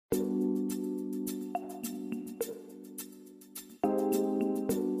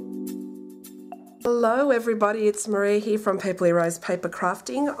Hello everybody, it's Maria here from Pepperly Rose Paper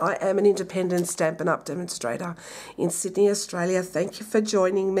Crafting. I am an independent Stampin' Up! Demonstrator in Sydney, Australia. Thank you for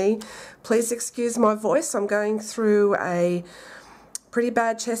joining me. Please excuse my voice. I'm going through a pretty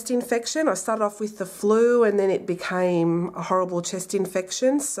bad chest infection. I started off with the flu and then it became a horrible chest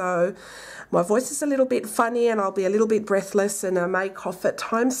infection. So my voice is a little bit funny and I'll be a little bit breathless and I may cough at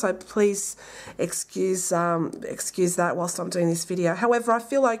times. So please excuse that whilst I'm doing this video. However, I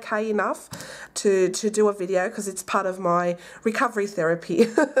feel okay enough to do a video because it's part of my recovery therapy.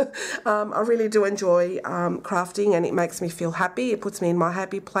 I really do enjoy crafting and it makes me feel happy. It puts me in my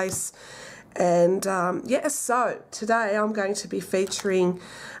happy place. And yes, so today I'm going to be featuring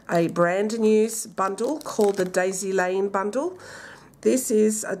a brand new bundle called the Daisy Lane bundle. This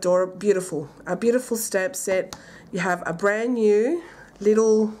is a beautiful stamp set. You have a brand new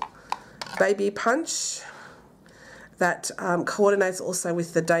little baby punch that coordinates also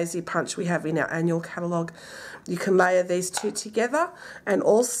with the daisy punch we have in our annual catalogue. You can layer these two together, and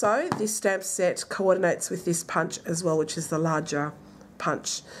also this stamp set coordinates with this punch as well, which is the larger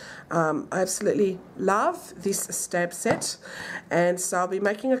punch. I absolutely love this stamp set, and so I'll be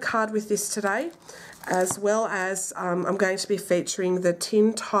making a card with this today, as well as I'm going to be featuring the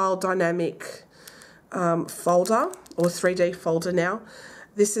Tin Tile Dynamic folder, or 3D folder now.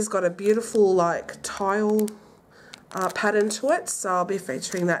 This has got a beautiful like tile pattern to it, so I'll be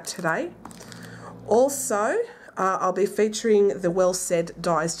featuring that today. Also, I'll be featuring the Well Said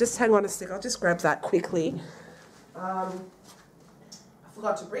dies. Just hang on a sec, I'll just grab that quickly. I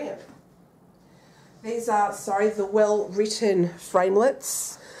forgot to bring it. These are, the Well Written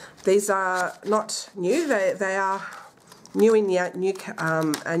framelits. These are not new, they are new in the new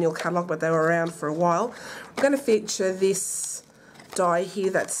annual catalogue, but they were around for a while. I'm going to feature this die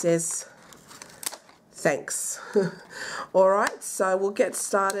here that says thanks. Alright, so we'll get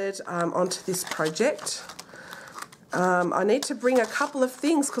started onto this project. I need to bring a couple of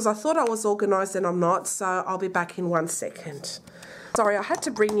things because I thought I was organised and I'm not, so I'll be back in 1 second. Sorry, I had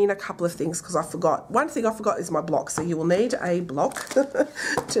to bring in a couple of things because I forgot. One thing I forgot is my block, so you will need a block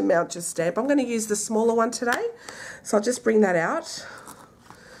to mount your stamp. I'm going to use the smaller one today, so I'll just bring that out.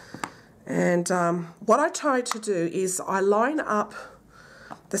 And what I try to do is I line up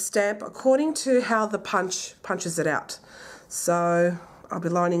the stamp according to how the punch punches it out. So I'll be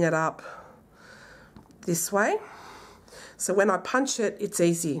lining it up this way. So when I punch it, it's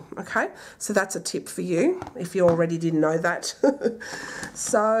easy, okay? So that's a tip for you, if you already didn't know that.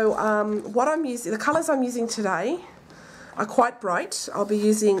 So what I'm using, the colours I'm using today are quite bright. I'll be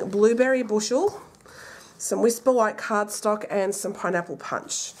using Blueberry Bushel, some Whisper White cardstock, and some Pineapple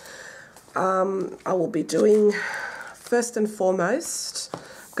Punch. I will be doing, first and foremost, I'm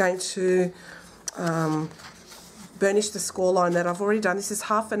going to burnish the score line that I've already done. This is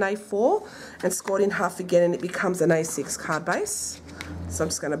half an A4 and scored in half again, and it becomes an A6 card base. So I'm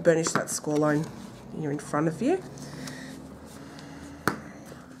just going to burnish that score line here in front of you.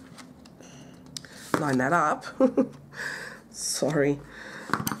 Line that up. Sorry.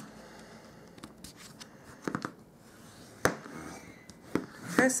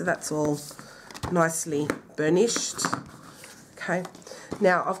 Okay, so that's all nicely burnished. Okay,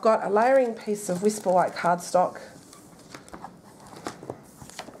 now I've got a layering piece of Whisper White cardstock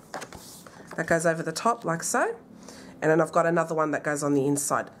that goes over the top like so, and then I've got another one that goes on the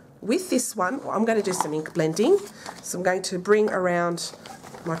inside. With this one, I'm going to do some ink blending, so I'm going to bring around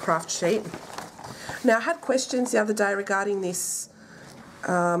my craft sheet. Now, I had questions the other day regarding this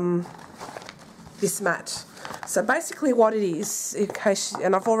this mat. So basically what it is, in case,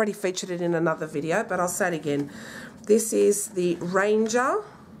 and I've already featured it in another video, but I'll say it again. This is the Ranger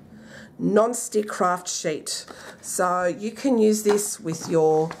non-stick craft sheet. So you can use this with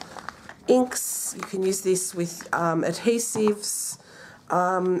your inks, you can use this with adhesives,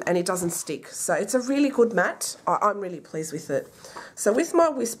 and it doesn't stick. So it's a really good mat. I'm really pleased with it. So with my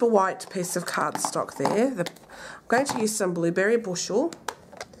Whisper White piece of cardstock there, I'm going to use some Blueberry Bushel,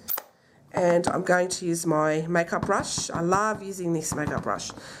 and I'm going to use my makeup brush. I love using this makeup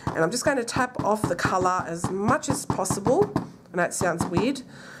brush. And I'm just going to tap off the colour as much as possible. And that sounds weird,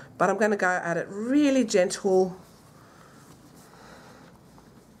 but I'm going to go at it really gentle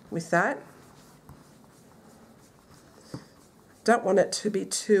with that. Don't want it to be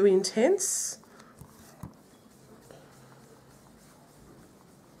too intense.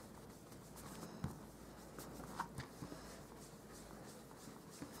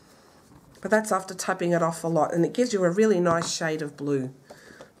 But that's after tapping it off a lot, and it gives you a really nice shade of blue.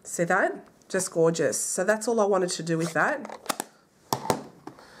 See that? Just gorgeous. So that's all I wanted to do with that. I'm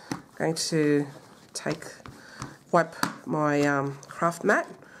going to wipe my craft mat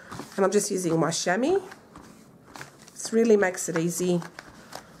And I'm just using my chamois. This really makes it easy.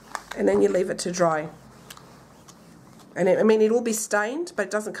 And then you leave it to dry. And I mean, it will be stained, but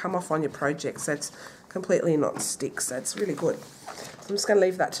it doesn't come off on your project, so it's completely not stick, so it's really good. So I'm just going to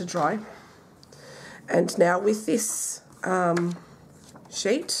leave that to dry. And now with this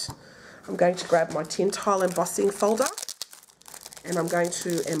sheet, I'm going to grab my tin tile embossing folder, and I'm going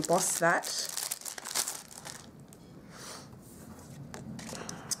to emboss that.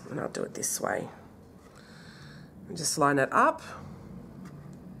 And I'll do it this way. And just line it up.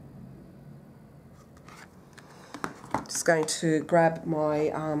 Just going to grab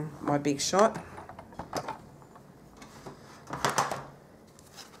my my big shot.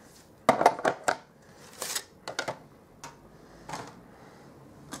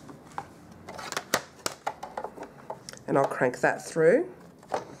 And I'll crank that through.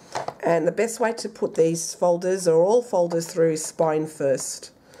 And the best way to put these folders, or all folders, through is spine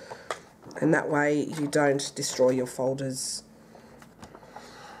first. And that way you don't destroy your folders.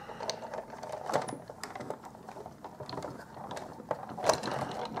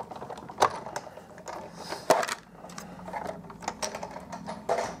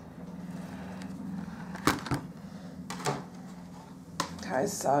 Okay,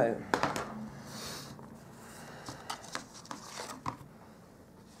 so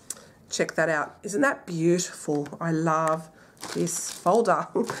check that out. Isn't that beautiful? I love this folder.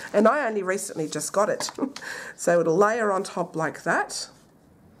 And I only recently just got it. So it'll layer on top like that.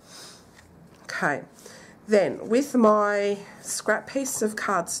 Okay. Then with my scrap piece of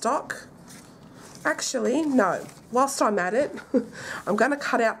cardstock, actually, no. Whilst I'm at it, I'm going to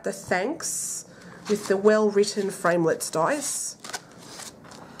cut out the thanks with the well-written framelits dies.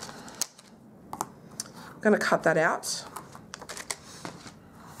 I'm going to cut that out.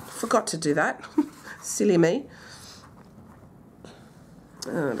 Forgot to do that. Silly me.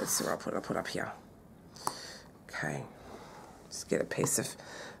 Let's see what I'll put up here. Okay. Just get a piece of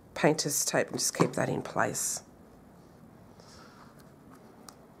painter's tape and just keep that in place.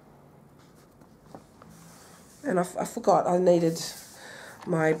 And I forgot I needed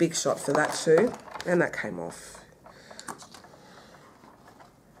my big shot for that too. And that came off.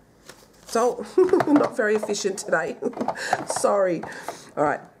 So, not very efficient today. Sorry.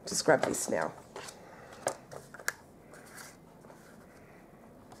 Alright, just grab this now.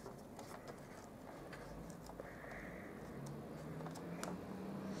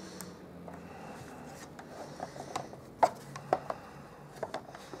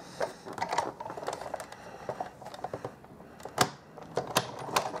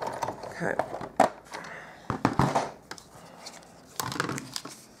 Okay.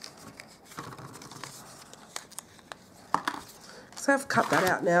 So I've cut that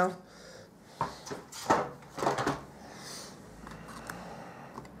out now.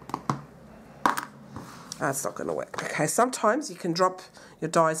 That's not going to work. Okay, sometimes you can drop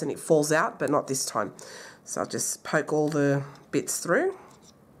your dies and it falls out, but not this time. So I'll just poke all the bits through.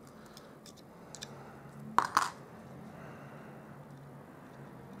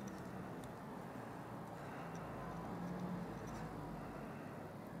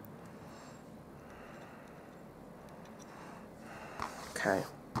 Okay,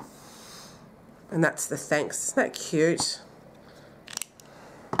 and that's the thanks. Isn't that cute?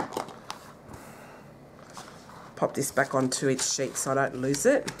 Pop this back onto each sheet so I don't lose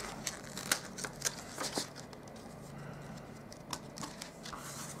it.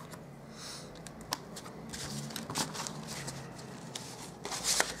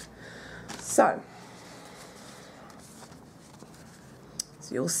 So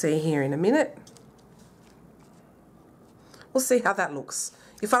you'll see here in a minute. We'll see how that looks.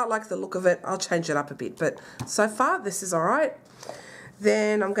 If I don't like the look of it, I'll change it up a bit. But so far, this is all right.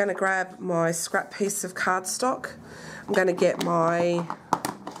 Then I'm going to grab my scrap piece of cardstock. I'm going to get my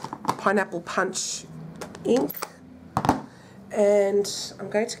pineapple punch ink. And I'm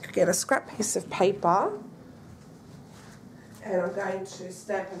going to get a scrap piece of paper. And I'm going to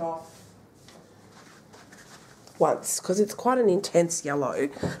stamp it off once, because it's quite an intense yellow.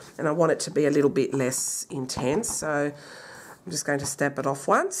 And I want it to be a little bit less intense. So I'm just going to stamp it off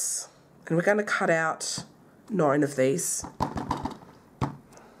once, and we're going to cut out 9 of these.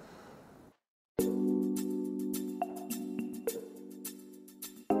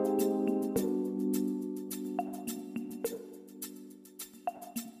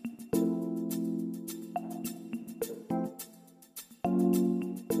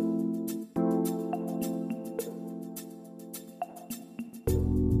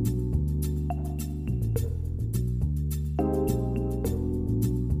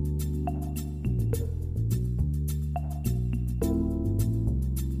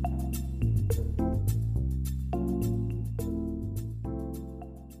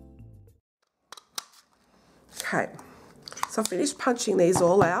 Okay, so I finished punching these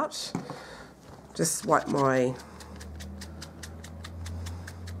all out. Just wipe my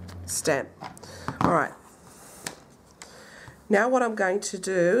stamp. All right. Now what I'm going to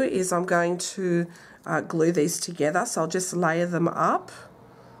do is I'm going to glue these together. So I'll just layer them up.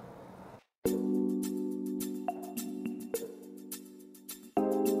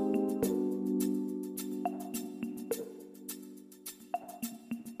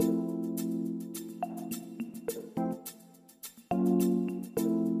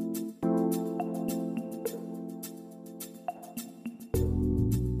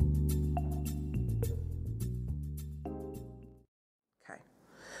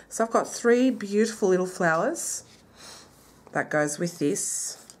 So I've got 3 beautiful little flowers that goes with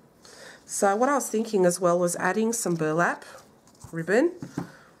this. So what I was thinking as well was adding some burlap ribbon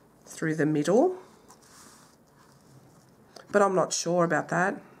through the middle, but I'm not sure about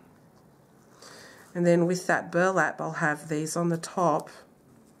that. And then with that burlap I'll have these on the top.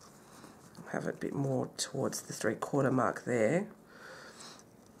 I'll have it a bit more towards the 3/4 mark there.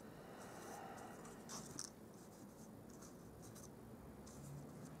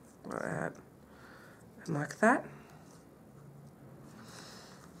 Like that, and like that,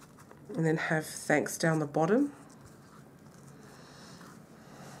 and then have thanks down the bottom.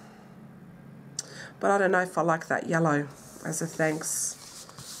 But I don't know if I like that yellow as a thanks.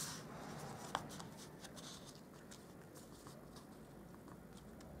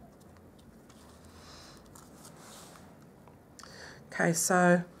 Okay,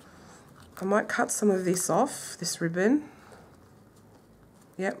 so I might cut some of this off, this ribbon.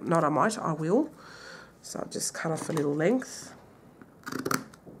 Yep, not I might, I will. So I'll just cut off a little length.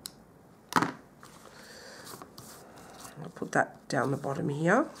 I'll put that down the bottom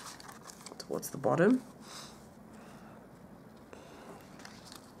here, towards the bottom.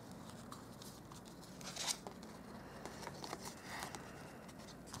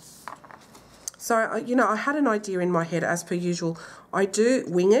 So, you know, I had an idea in my head, as per usual. I do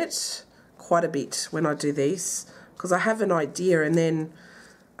wing it quite a bit when I do these, because I have an idea and then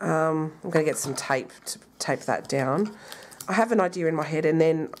I'm going to get some tape to tape that down. I have an idea in my head and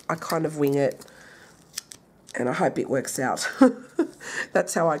then I kind of wing it, and I hope it works out.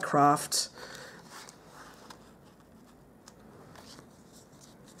 That's how I craft.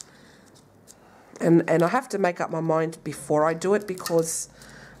 And I have to make up my mind before I do it, because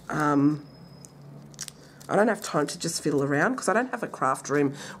I don't have time to just fiddle around, because I don't have a craft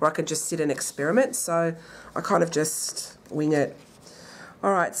room where I can just sit and experiment, so I kind of just wing it.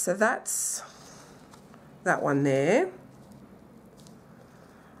 Alright, so that's that one there.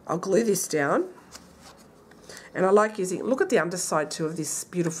 I'll glue this down. And I like using, look at the underside too of this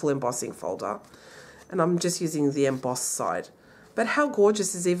beautiful embossing folder. And I'm just using the embossed side. But how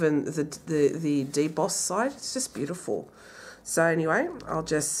gorgeous is even the debossed side? It's just beautiful. So anyway, I'll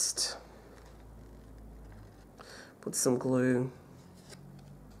just put some glue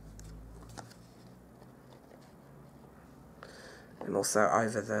and also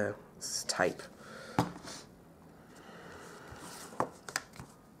over the tape.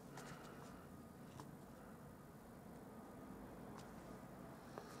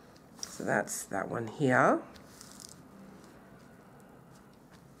 So that's that one here.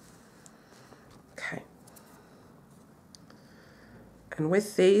 Okay. And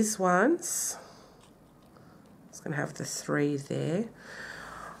with these ones, it's going to have the 3 there.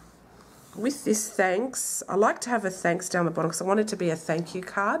 With this thanks, I like to have a thanks down the bottom because I want it to be a thank you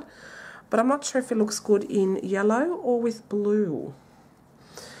card, but I'm not sure if it looks good in yellow or with blue.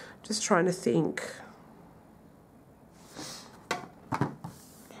 Just trying to think.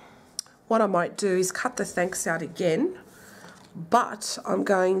 What I might do is cut the thanks out again, but I'm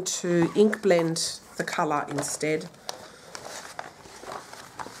going to ink blend the colour instead.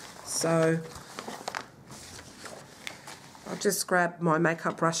 So I'll just grab my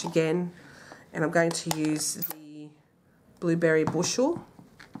makeup brush again, and I'm going to use the Blueberry Bushel,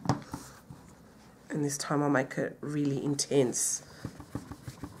 and this time I'll make it really intense,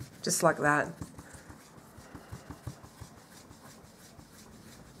 just like that.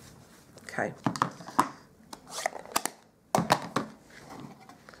 Okay.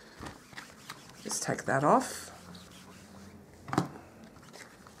 Just take that off.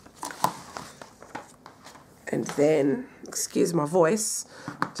 And then, excuse my voice,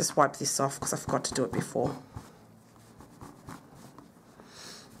 just wipe this off because I forgot to do it before.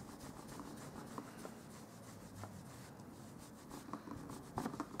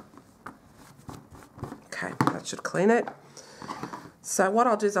 Okay, that should clean it. So what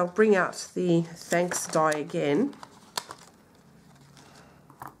I'll do is I'll bring out the thanks die again.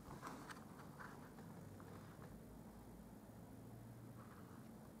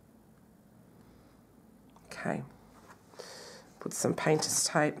 Okay, put some painter's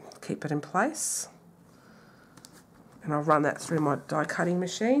tape, keep it in place, and I'll run that through my die cutting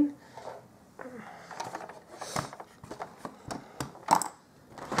machine.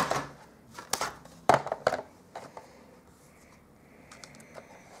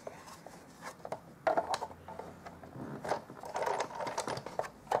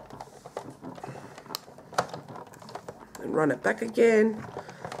 And run it back again.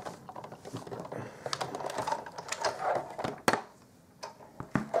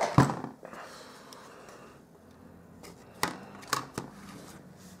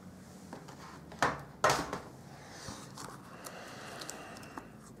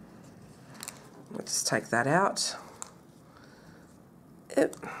 I'll just take that out.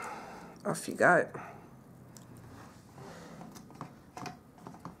 Yep. Off you go.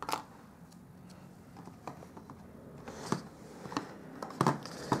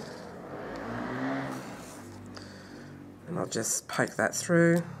 And I'll just poke that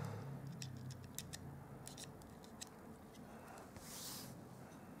through.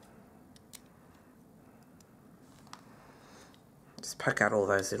 Just poke out all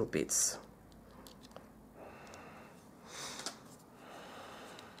those little bits.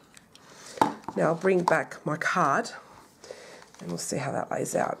 Now I'll bring back my card and we'll see how that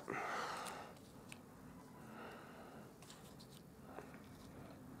lays out.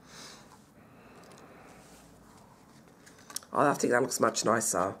 Oh, I think that looks much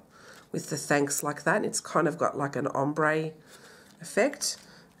nicer with the thanks like that. It's kind of got like an ombre effect,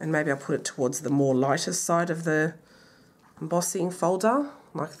 and maybe I'll put it towards the more lighter side of the embossing folder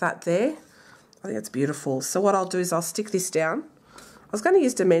like that there. I think it's beautiful. So what I'll do is I'll stick this down. I was going to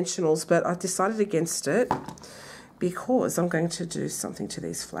use dimensionals, but I decided against it because I'm going to do something to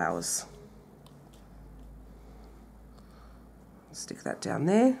these flowers. Stick that down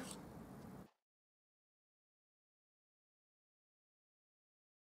there.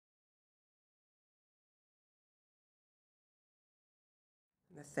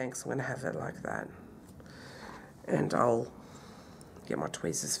 The thanks, I'm going to have it like that. And I'll get my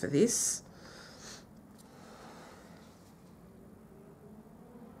tweezers for this.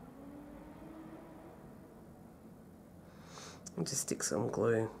 And just stick some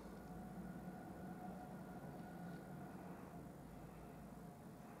glue.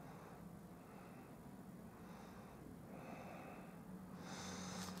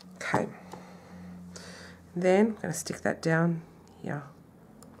 Okay. Then I'm going to stick that down here,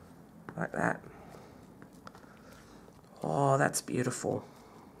 like that. Oh, that's beautiful.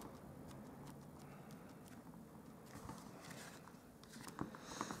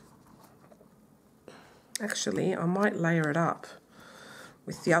 Actually, I might layer it up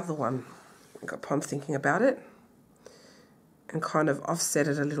with the other one upon thinking about it, and kind of offset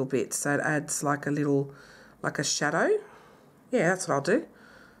it a little bit so it adds like a little, like a shadow. Yeah, that's what I'll do.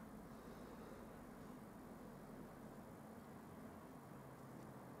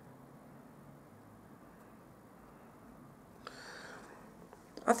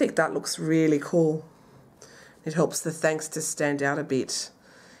 I think that looks really cool. It helps the thanks to stand out a bit.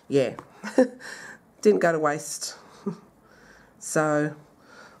 Yeah, didn't go to waste. So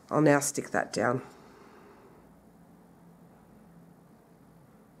I'll now stick that down.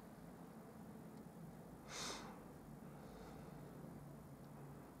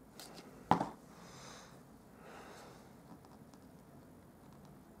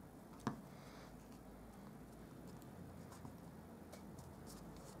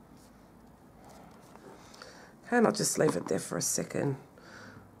 And I'll just leave it there for a second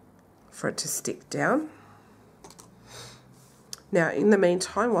for it to stick down. Now, in the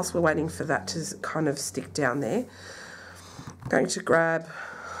meantime, whilst we're waiting for that to kind of stick down there, I'm going to grab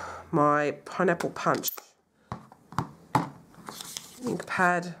my Pineapple Punch ink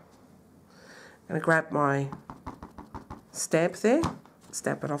pad. I'm going to grab my stamp there,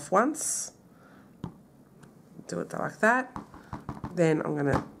 stamp it off once, do it like that. Then I'm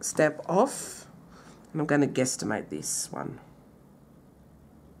going to stamp off. And I'm going to guesstimate this one.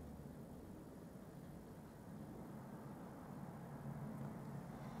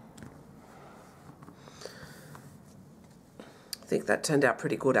 I think that turned out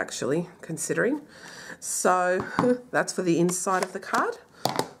pretty good actually, considering. So that's for the inside of the card.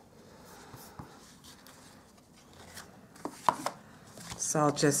 So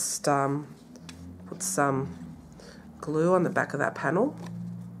I'll just put some glue on the back of that panel.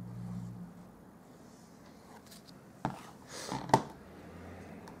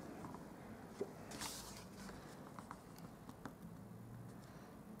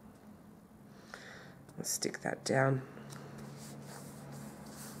 Stick that down.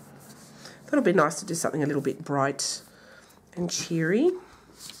 But it'll be nice to do something a little bit bright and cheery.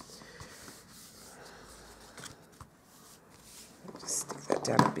 Just stick that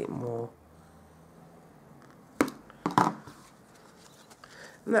down a bit more.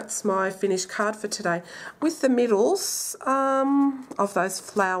 And that's my finished card for today. With the middles of those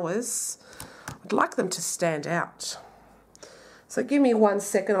flowers, I'd like them to stand out. So give me 1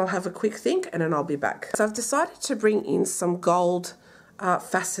 second, I'll have a quick think and then I'll be back. So I've decided to bring in some gold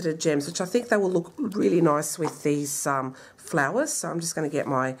faceted gems, which I think they will look really nice with these flowers. So I'm just going to get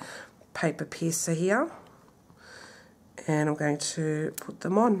my paper piercer here and I'm going to put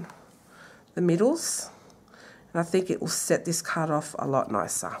them on the middles. And I think it will set this card off a lot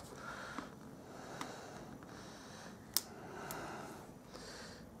nicer.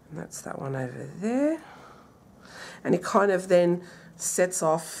 And that's that one over there. And it kind of then sets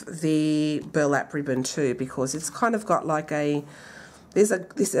off the burlap ribbon too, because it's kind of got like a, these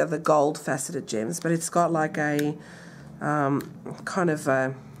are the gold faceted gems, but it's got like a kind of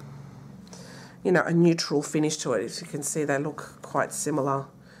a, you know, a neutral finish to it. As you can see, they look quite similar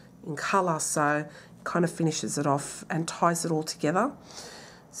in colour, so kind of finishes it off and ties it all together.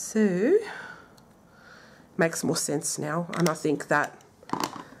 So makes more sense now, and I think that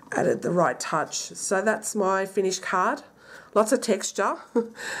added the right touch. So that's my finished card. Lots of texture,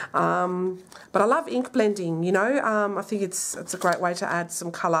 but I love ink blending, you know. I think it's a great way to add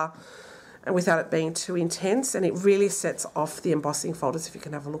some colour and without it being too intense, and it really sets off the embossing folders. If you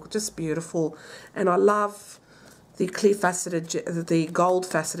can have a look, just beautiful. And I love the clear faceted, the gold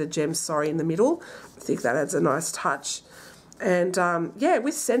faceted gems, sorry, in the middle. I think that adds a nice touch. And yeah,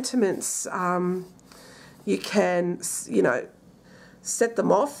 with sentiments, you can, you know, set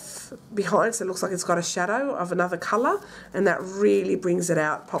them off behind so it looks like it's got a shadow of another colour, and that really brings it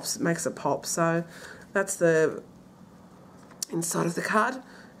out, pops, makes it pop. So that's the inside of the card,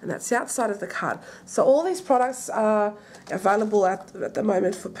 and that's the outside of the card. So all these products are available at the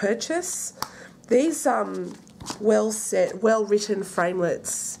moment for purchase. These well written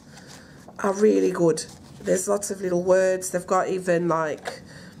framelits are really good. There's lots of little words. They've got even like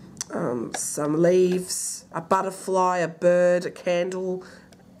some leaves, a butterfly, a bird, a candle,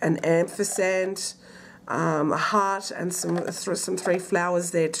 an ampersand, a heart, and some 3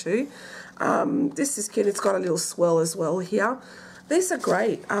 flowers there too. This is cute. It's got a little swirl as well here. These are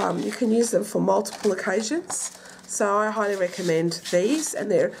great. You can use them for multiple occasions. So I highly recommend these, and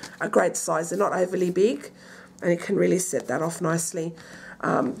they're a great size. They're not overly big, and you can really set that off nicely.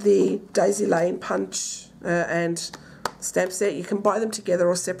 The Daisy Lane punch and stamp set, you can buy them together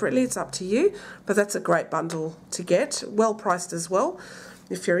or separately, it's up to you, but that's a great bundle to get, well priced as well.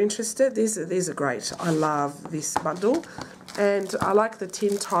 If you're interested, these are great. I love this bundle, and I like the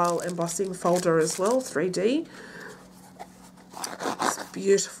tin tile embossing folder as well, 3D. It's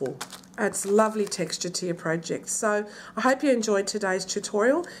beautiful. Adds lovely texture to your project. So I hope you enjoyed today's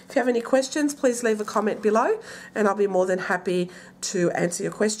tutorial. If you have any questions, please leave a comment below and I'll be more than happy to answer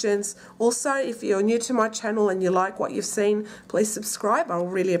your questions. Also, if you're new to my channel and you like what you've seen, please subscribe. I'll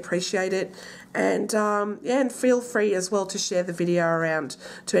really appreciate it. And yeah, and feel free as well to share the video around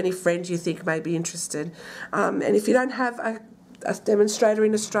to any friend you think may be interested. And if you don't have a demonstrator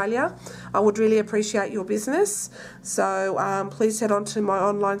in Australia, I would really appreciate your business. So please head on to my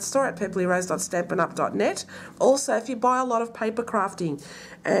online store at pepperlyrose.stampinup.net. Also, if you buy a lot of paper crafting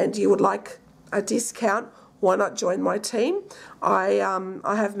and you would like a discount, why not join my team? I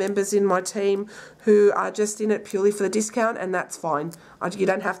have members in my team who are just in it purely for the discount, and that's fine. You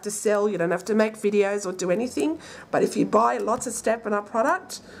don't have to sell, you don't have to make videos or do anything, but if you buy lots of Stampin' Up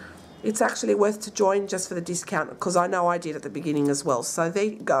product, it's actually worth to join just for the discount, because I know I did at the beginning as well. So there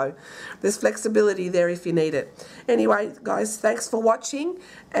you go. There's flexibility there if you need it. Anyway, guys, thanks for watching,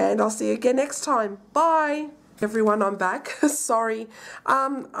 and I'll see you again next time. Bye. Everyone, I'm back. Sorry.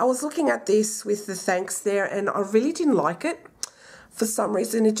 I was looking at this with the thanks there, and I really didn't like it. For some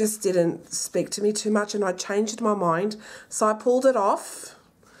reason, it just didn't speak to me too much, and I changed my mind. So I pulled it off.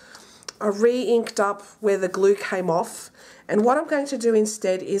 I re-inked up where the glue came off. And what I'm going to do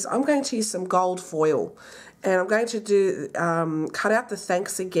instead is I'm going to use some gold foil, and I'm going to do cut out the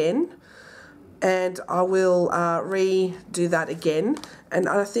thanks again, and I will redo that again, and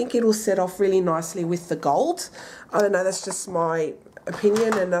I think it'll set off really nicely with the gold. I don't know, that's just my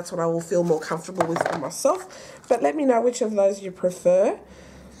opinion, and that's what I will feel more comfortable with for myself. But let me know which of those you prefer.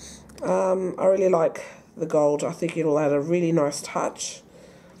 I really like the gold. I think it'll add a really nice touch.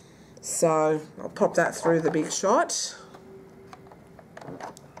 So I'll pop that through the big shot.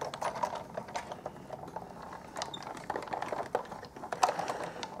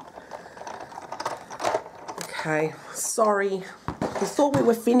 Okay, sorry, We thought we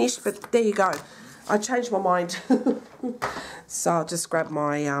were finished, but there you go. I changed my mind. So I'll just grab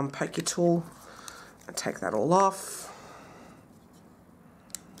my poker tool and take that all off.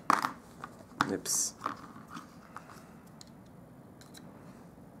 Oops.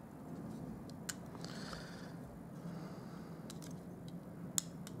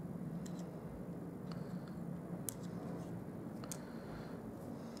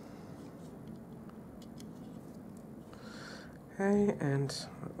 Okay, and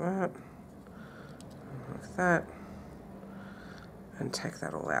like that, and take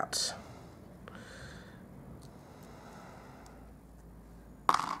that all out.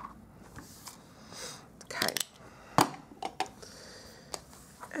 Okay,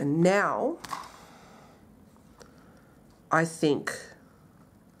 and now I think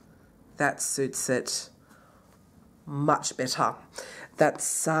that suits it much better.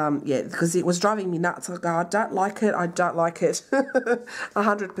 That's yeah, because it was driving me nuts. I go, I don't like it,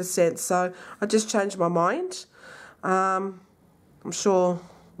 100%. So I just changed my mind. I'm sure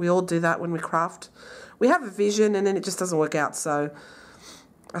we all do that when we craft. We have a vision and then it just doesn't work out. So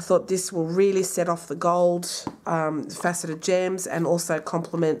I thought this will really set off the gold faceted gems and also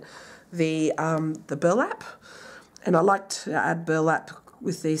complement the burlap. And I like to add burlap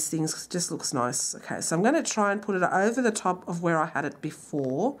with these things because it just looks nice. Okay, so I'm going to try and put it over the top of where I had it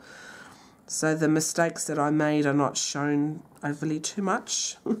before, so the mistakes that I made are not shown overly too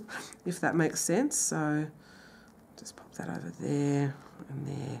much, if that makes sense. So just pop that over there and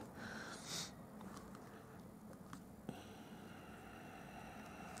there.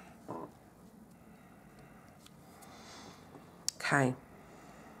 Okay.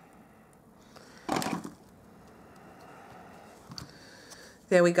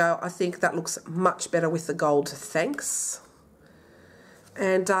 There we go. I think that looks much better with the gold. Thanks.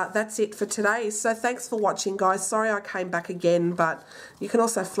 And that's it for today. So thanks for watching, guys. Sorry I came back again, but you can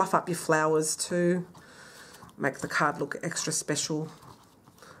also fluff up your flowers to make the card look extra special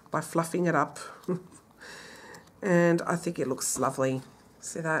by fluffing it up. And I think it looks lovely.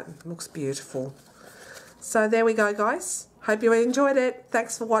 See that? It looks beautiful. So there we go, guys. Hope you enjoyed it.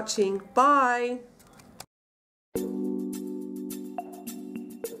 Thanks for watching. Bye.